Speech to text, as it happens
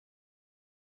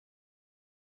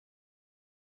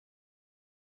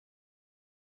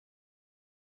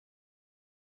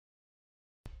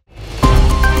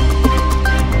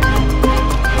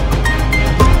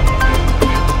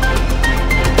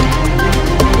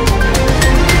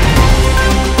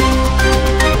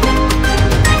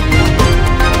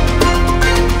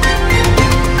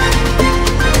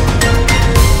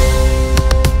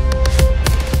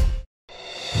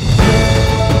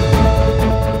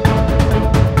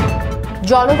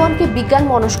জনগণকে বিজ্ঞান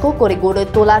মনস্ক করে গড়ে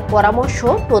তোলার পরামর্শ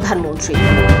প্রধানমন্ত্রী।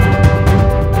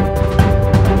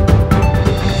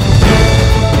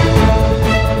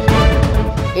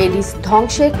 এডিস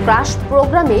ধ্বংসে ক্রাশ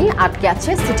প্রোগ্রামে আটকে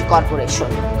আছে সিটি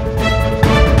কর্পোরেশন।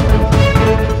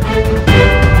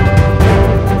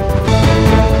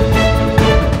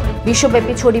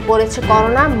 বিশ্বব্যাপী ছড়িয়ে পড়েছে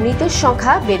করোনা, মৃতের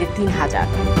সংখ্যা বেড়ে ৩,০০০।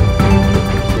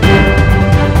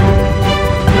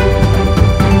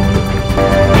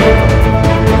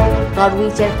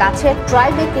 নরউইচের কাছে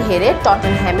ট্রাইবেকে হেরে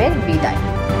টটেনহ্যামের বিদায়।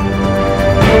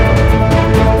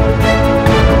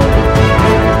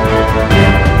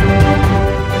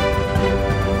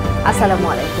 আসসালামু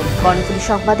আলাইকুম। কর্ণফুলি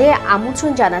সংবাদে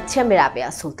আমন্ত্রণ জানাচ্ছি আমি রাবেয়া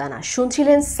সুলতানা।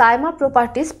 শুনছিলেন সাইমা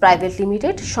প্রপার্টিজ প্রাইভেট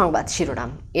লিমিটেড সংবাদ শিরোনাম।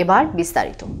 এবার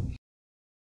বিস্তারিত।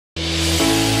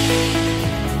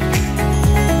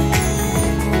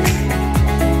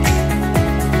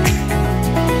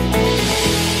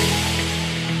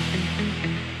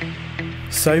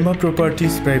 Saima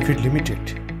properties private limited.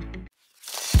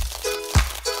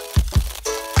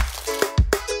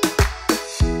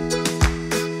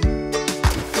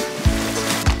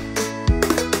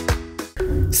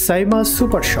 Saima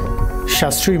super shop,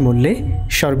 সাশ্রয়ী মূল্যে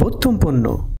সর্বোত্তম পণ্য।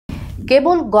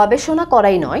 কেবল গবেষণা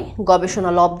করাই নয়,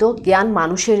 গবেষণালব্ধ জ্ঞান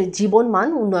মানুষের জীবনমান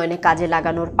উন্নয়নে কাজে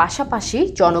লাগানোর পাশাপাশি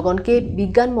জনগণকে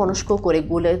বিজ্ঞান মনস্ক করে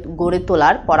গড়ে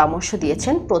তোলার পরামর্শ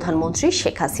দিয়েছেন প্রধানমন্ত্রী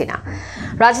শেখ হাসিনা।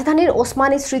 রাজধানীর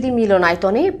ওসমানী স্মৃতি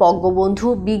মিলনায়তনে বঙ্গবন্ধু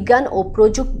বিজ্ঞান ও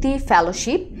প্রযুক্তি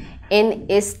ফেলোশিপ,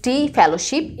 এনএসটি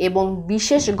ফেলোশিপ এবং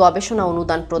বিশেষ গবেষণা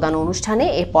অনুদান প্রদান অনুষ্ঠানে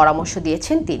এ পরামর্শ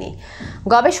দিয়েছেন তিনি।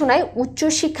 গবেষণায়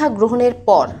উচ্চশিক্ষা গ্রহণের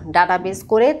পর ডাটাবেস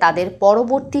করে তাদের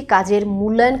পরবর্তী কাজের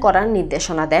মূল্যায়ন করার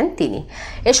নির্দেশনা দেন তিনি।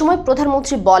 এ সময়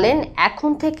প্রধানমন্ত্রী বলেন,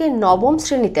 এখন থেকে নবম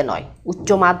শ্রেণীতে নয়, উচ্চ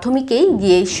মাধ্যমিকেই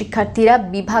গিয়ে শিক্ষার্থীরা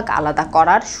বিভাগ আলাদা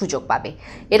করার সুযোগ পাবে।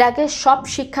 এর আগে সব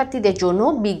শিক্ষার্থীদের জন্য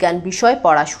বিজ্ঞান বিষয়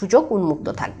পড়ার সুযোগ উন্মুক্ত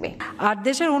থাকবে। আর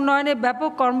দেশের উন্নয়নে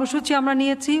ব্যাপক কর্মসূচি আমরা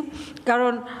নিয়েছি,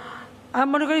 কারণ আমি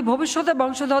মনে করি ভবিষ্যতে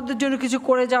বংশধরদের জন্য কিছু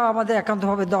করে যাওয়া আমাদের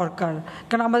একান্তভাবে দরকার।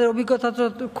 কারণ আমাদের অভিজ্ঞতা তো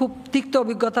খুব তিক্ত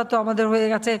অভিজ্ঞতা তো আমাদের হয়ে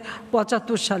গেছে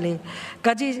 ৭৫ সালে।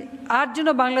 কাজেই আর জন্য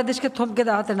বাংলাদেশকে থমকে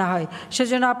দাঁড়াতে না হয়,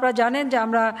 সেজন্য আপনারা জানেন যে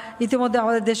আমরা ইতিমধ্যে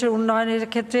আমাদের দেশের উন্নয়নের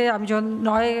ক্ষেত্রে আমি যখন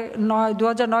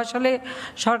 ২০০৯ সালে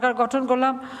সরকার গঠন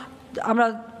করলাম, আমরা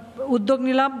উদ্যোগ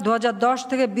নিলাম ২০১০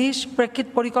 থেকে ২০ প্রেক্ষিত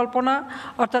পরিকল্পনা,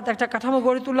 অর্থাৎ একটা কাঠামো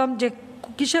গড়ে তুললাম যে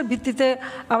কিসের ভিত্তিতে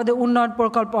আমাদের উন্নয়ন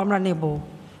প্রকল্প আমরা নেব,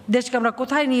 দেশকে আমরা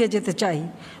কোথায় নিয়ে যেতে চাই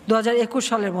 ২০২১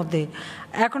 সালের মধ্যে।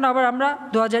 এখন আবার আমরা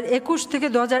 ২০২১ থেকে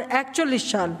 ২০৪১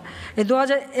 সাল, এই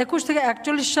 ২০২১ থেকে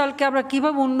 ৪১ সালকে আমরা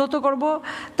কীভাবে উন্নত করব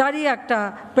তারই একটা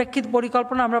প্রেক্ষিত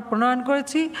পরিকল্পনা আমরা প্রণয়ন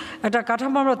করেছি। একটা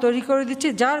কাঠামো আমরা তৈরি করে দিচ্ছি,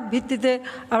 যার ভিত্তিতে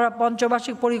আমরা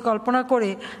পঞ্চবার্ষিক পরিকল্পনা করে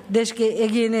দেশকে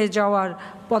এগিয়ে নিয়ে যাওয়ার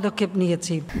পদক্ষেপ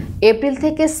নিয়েছি। এপ্রিল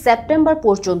থেকে সেপ্টেম্বর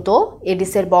পর্যন্ত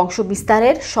এডিসের বংশ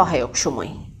বিস্তারের সহায়ক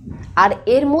সময়, আর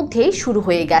এর মধ্যেই শুরু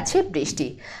হয়ে গেছে বৃষ্টি।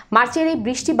 মার্চের এই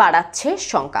বৃষ্টি বাড়াচ্ছে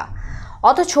শঙ্কা।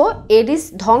 অথচ এডিস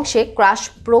ধ্বংসে ক্রাশ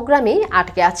প্রোগ্রামেই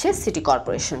আটকে আছে সিটি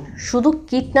কর্পোরেশন। শুধু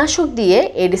কীটনাশক দিয়ে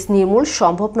এডিস নির্মূল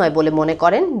সম্ভব নয় বলে মনে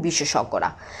করেন বিশেষজ্ঞরা।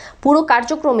 পুরো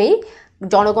কার্যক্রমেই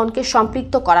জনগণকে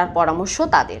সম্পৃক্ত করার পরামর্শ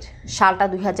তাদের। সালটা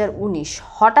 ২০১৯,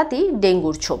 হঠাৎই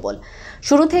ডেঙ্গুর ছোবল।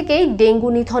 শুরু থেকেই ডেঙ্গু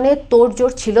নিধনে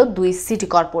তোড়জোড় ছিল দুই সিটি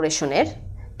কর্পোরেশনের।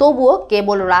 তবুও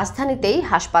কেবল রাজধানীতেই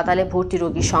হাসপাতালে ভর্তি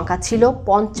রোগীর সংখ্যা ছিল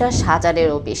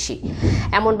 ৫০,০০০-এরও বেশি।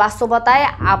 এমন বাস্তবতায়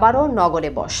আবারও নগরে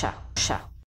বর্ষা।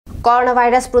 করোনা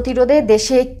ভাইরাস প্রতিরোধে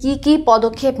দেশে কি কি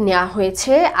পদক্ষেপ নেওয়া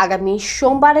হয়েছে আগামী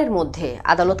সোমবারের মধ্যে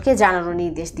আদালতকে জানানোর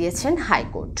নির্দেশ দিয়েছেন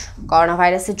হাইকোর্ট। করোনা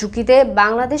ভাইরাসের ঝুঁকিতে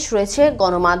বাংলাদেশ রয়েছে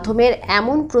গণমাধ্যমের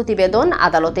এমন প্রতিবেদন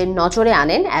আদালতের নজরে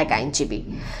আনেন এক আইনজীবী।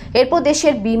 এরপর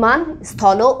দেশের বিমান,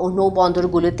 স্থল ও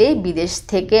নৌবন্দরগুলোতে বিদেশ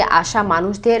থেকে আসা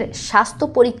মানুষদের স্বাস্থ্য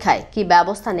পরীক্ষায় কি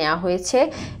ব্যবস্থা নেওয়া হয়েছে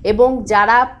এবং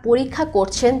যারা পরীক্ষা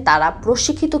করছেন তারা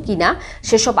প্রশিক্ষিত কিনা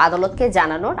সেসব আদালতকে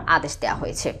জানানোর আদেশ দেওয়া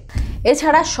হয়েছে।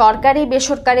 এছাড়া সরকারি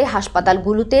বেসরকারি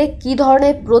হাসপাতালগুলোতে কী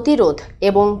ধরনের প্রতিরোধ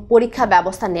এবং পরীক্ষা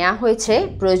ব্যবস্থা নেওয়া হয়েছে,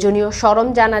 প্রয়োজনীয়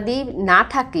সরঞ্জামাদি না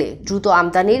থাকলে দ্রুত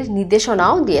আমদানির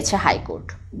নির্দেশনাও দিয়েছে হাইকোর্ট।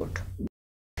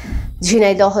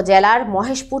 ঝিনাইদহ জেলার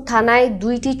মহেশপুর থানায়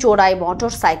 ২টি চোরাই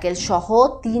মোটর সাইকেল সহ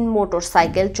 ৩ মোটর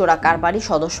সাইকেল চোরা কারবারি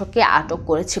সদস্যকে আটক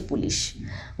করেছে পুলিশ।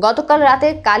 গতকাল রাতে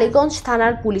কালীগঞ্জ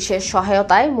থানার পুলিশের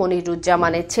সহায়তায়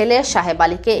মনিরুজ্জামানের ছেলে সাহেব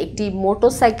আলীকে একটি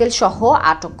মোটরসাইকেল সহ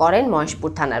আটক করেন মহেশপুর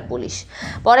থানার পুলিশ।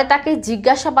 পরে তাকে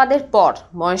জিজ্ঞাসাবাদের পর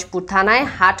মহেশপুর থানায়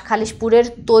হাটখালিশপুরের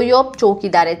তৈয়ব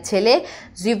চৌকিদারের ছেলে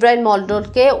জিব্রাইল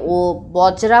মণ্ডলকে ও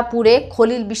বজরাপুরে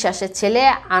খলিল বিশ্বাসের ছেলে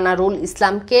আনারুল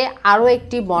ইসলামকে আরও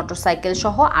একটি মোটরসাইকেল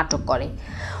সহ আটক করে।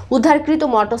 উদ্ধারকৃত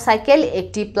মোটরসাইকেল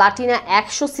একটি প্লাটিনা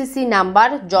 100 সিসি নাম্বার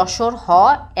যশোর হ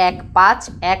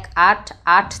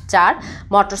 151884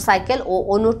 মোটরসাইকেল ও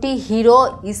অন্যটি হিরো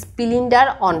স্প্লেন্ডার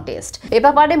অন টেস্ট। এ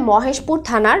ব্যাপারে মহেশপুর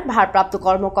থানার ভারপ্রাপ্ত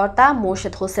কর্মকর্তা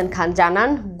মোর্শেদ হোসেন খান জানান,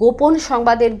 গোপন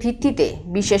সংবাদের ভিত্তিতে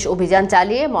বিশেষ অভিযান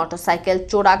চালিয়ে মোটরসাইকেল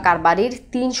চোরা কারবারির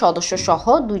 3 সদস্য সহ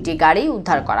 2টি গাড়ি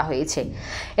উদ্ধার করা হয়েছে।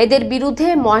 এদের বিরুদ্ধে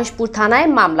মহেশপুর থানায়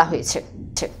মামলা হয়েছে।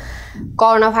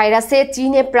 করোনা ভাইরাসে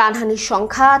চীনে প্রাণহানির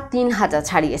সংখ্যা 3000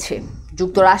 ছাড়িয়েছে।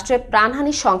 যুক্তরাষ্ট্রে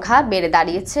প্রাণহানির সংখ্যা বেড়ে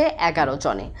দাঁড়িয়েছে 11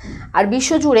 জনে, আর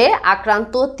বিশ্বজুড়ে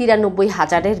আক্রান্ত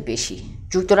 93,000-এর বেশি।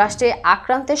 যুক্তরাষ্ট্রে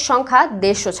আক্রান্তের সংখ্যা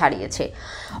 150 ছাড়িয়েছে।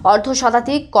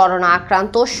 অর্ধশতাধিক করোনা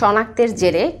আক্রান্ত শনাক্তের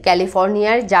জেরে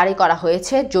ক্যালিফোর্নিয়ায় জারি করা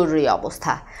হয়েছে জরুরি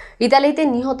অবস্থা। ইতালিতে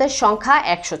নিহতের সংখ্যা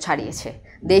 100 ছাড়িয়েছে।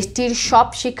 দেশটির সব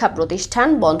শিক্ষা প্রতিষ্ঠান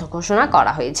বন্ধ ঘোষণা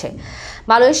করা হয়েছে।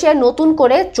 মালয়েশিয়ায় নতুন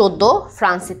করে 14,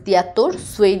 ফ্রান্সে 73,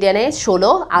 সুইডেনে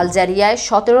 16, আলজেরিয়ায়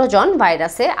 17 জন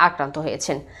ভাইরাসে আক্রান্ত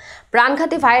হয়েছেন।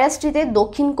 প্রাণঘাতী ভাইরাসটিতে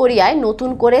দক্ষিণ কোরিয়ায় নতুন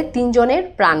করে 3 জনের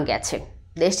প্রাণ গেছে।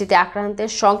 দেশটিতে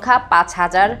আক্রান্তের সংখ্যা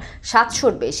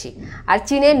 5700-র বেশি, আর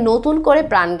চীনে নতুন করে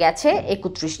প্রাণ গেছে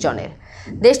 31 জনের।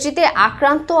 দেশটিতে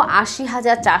আক্রান্ত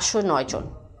 80,409 জন।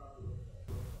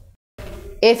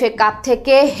 এফএ কাপ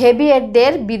থেকে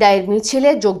হেভিয়েটদের বিদায়ের মিছিলে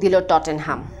যোগ দিল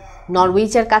টটেনহাম।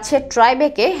 নরউইচের কাছে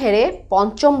ট্রাইবেকে হেরে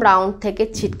 5ম রাউন্ড থেকে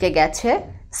ছিটকে গেছে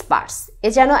স্পার্স। এ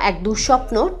যেন এক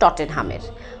দুঃস্বপ্ন টটেনহামের,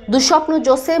 দুঃস্বপ্ন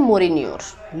জোসে মরিনিওর।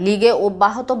 লিগে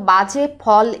অব্যাহত বাজে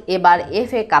ফল এবার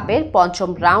এফএ কাপের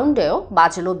 5ম রাউন্ডেও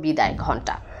বাজল বিদায়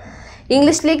ঘণ্টা।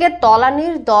 ইংলিশ লিগের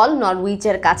তলানির দল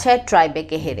নরউইচের কাছে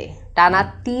ট্রাইবেকে হেরে টানা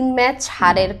 3 ম্যাচ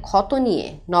হারের ক্ষত নিয়ে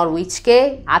নরউইচকে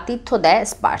আতিথ্য দেয়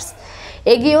স্পার্স।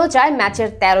 এগিয়েও যায় ম্যাচের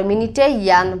 13 মিনিটে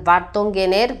ইয়ান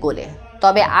ভার্তঙ্গেনের গোলে।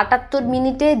 তবে 78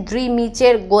 মিনিটে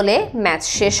ড্রিমিচের গোলে ম্যাচ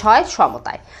শেষ হয়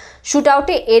সমতায়।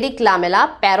 শুটআউটে এরিক লামেলা,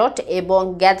 প্যারট এবং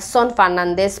গ্যাদসন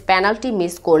ফার্নান্দেজ পেনাল্টি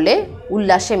মিস করলে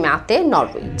উল্লাসে মাতে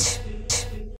নরউইচ।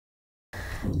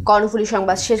 কর্ণফুলী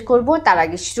সংবাদ শেষ করব, তার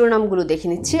আগে শিরোনামগুলো দেখে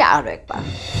নিচ্ছি আরও একবার।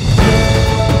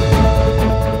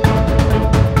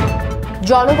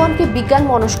 জনগণকে বিজ্ঞান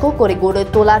মনস্ক করে গড়ে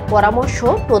তোলার পরামর্শ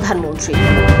প্রধানমন্ত্রী।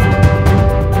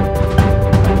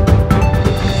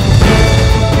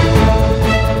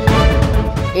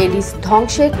 এডিস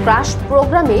ধ্বংসে ক্রাশ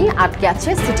প্রোগ্রামে আটকে আছে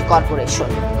সিটি কর্পোরেশন।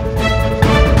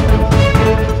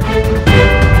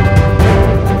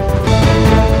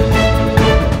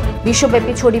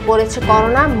 বিশ্বব্যাপী ছড়িয়ে পড়েছে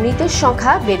করোনা, মৃতের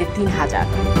সংখ্যা বেড়ে 3000।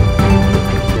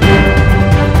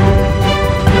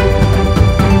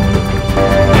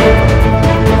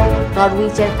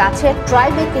 নরউইচের কাছে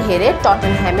ট্রাইবেকে হেরে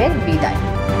টটেনহ্যামের বিদায়।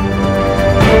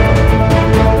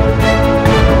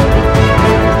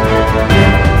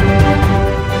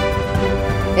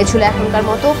 এ ছিল এখনকার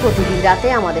মতো। প্রতিদিন রাতে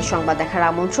আমাদের সংবাদ দেখার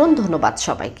আমন্ত্রণ। ধন্যবাদ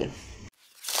সবাইকে।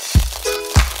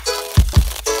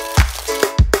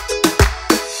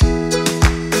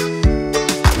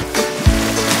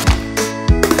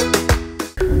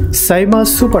 সাইমা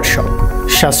সুপার শপ,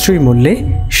 সাশ্রয়ী মূল্যে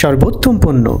সর্বোত্তম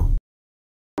পণ্য।